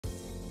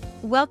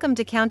Welcome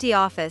to County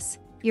Office,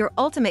 your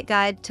ultimate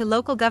guide to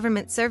local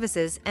government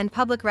services and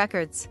public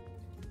records.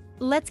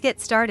 Let's get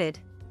started.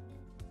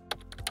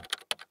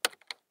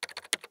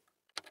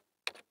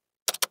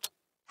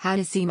 How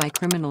to see my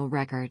criminal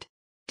record.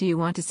 Do you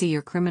want to see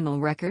your criminal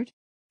record?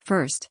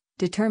 First,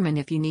 determine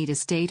if you need a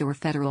state or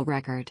federal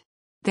record.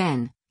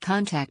 Then,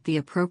 contact the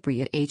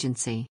appropriate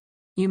agency.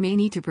 You may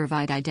need to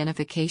provide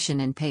identification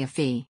and pay a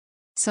fee.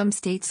 Some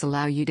states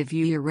allow you to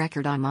view your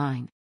record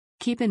online.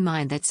 Keep in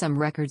mind that some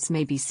records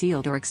may be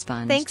sealed or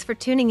expunged. Thanks for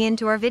tuning in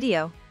to our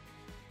video.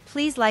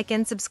 Please like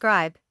and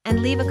subscribe,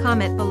 and leave a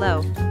comment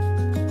below.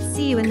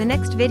 See you in the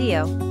next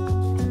video.